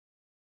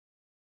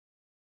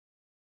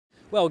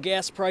Well,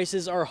 gas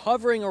prices are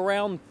hovering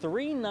around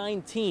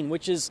 $3.19,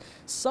 which is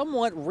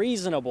somewhat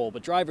reasonable,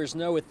 but drivers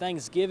know with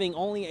Thanksgiving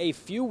only a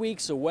few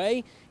weeks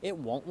away, it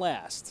won't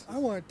last. I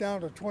went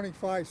down to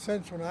 25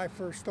 cents when I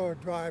first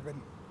started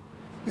driving.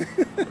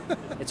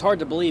 It's hard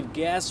to believe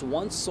gas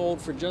once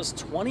sold for just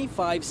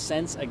 25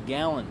 cents a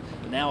gallon.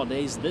 But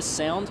nowadays, this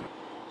sound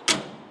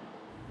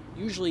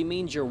usually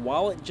means your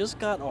wallet just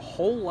got a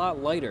whole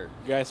lot lighter.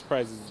 Gas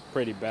price is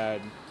pretty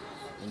bad.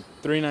 And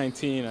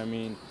 $3.19, I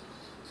mean,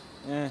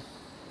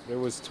 it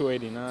was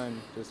 $2.89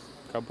 just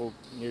a couple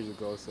years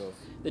ago. So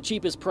the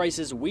cheapest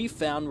prices we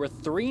found were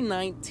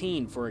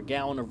 $3.19 for a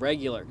gallon of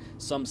regular.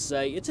 Some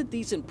say it's a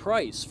decent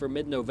price for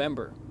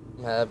mid-November.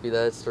 I'm happy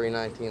that it's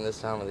 $3.19 this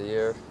time of the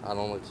year. I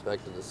don't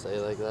expect it to stay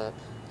like that.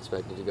 I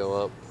expect it to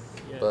go up,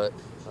 but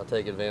I'll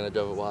take advantage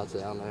of it while it's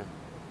down there.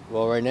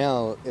 Well, right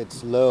now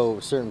it's low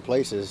certain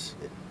places.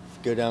 If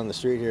you go down the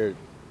street here,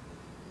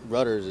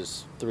 Rutter's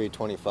is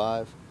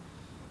 $3.25.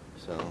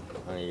 So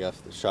I mean, you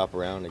have to shop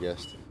around, I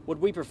guess. Would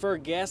we prefer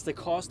gas to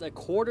cost a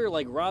quarter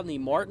like Rodney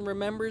Martin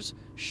remembers?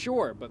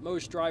 Sure, but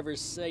most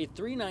drivers say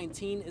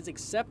 $3.19 is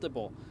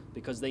acceptable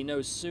because they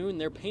know soon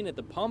their pain at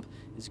the pump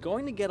is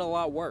going to get a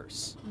lot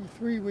worse.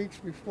 3 weeks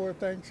before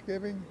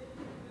Thanksgiving,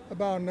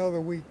 about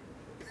another week,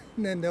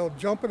 and then they'll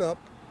jump it up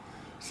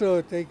so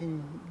that they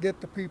can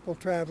get the people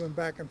traveling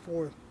back and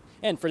forth.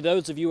 And for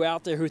those of you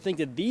out there who think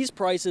that these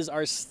prices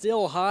are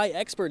still high,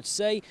 experts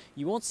say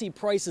you won't see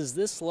prices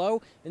this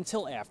low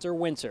until after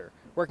winter.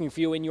 Working for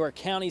you in York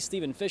County,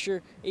 Stephen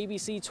Fisher,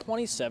 ABC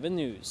 27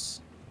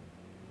 News.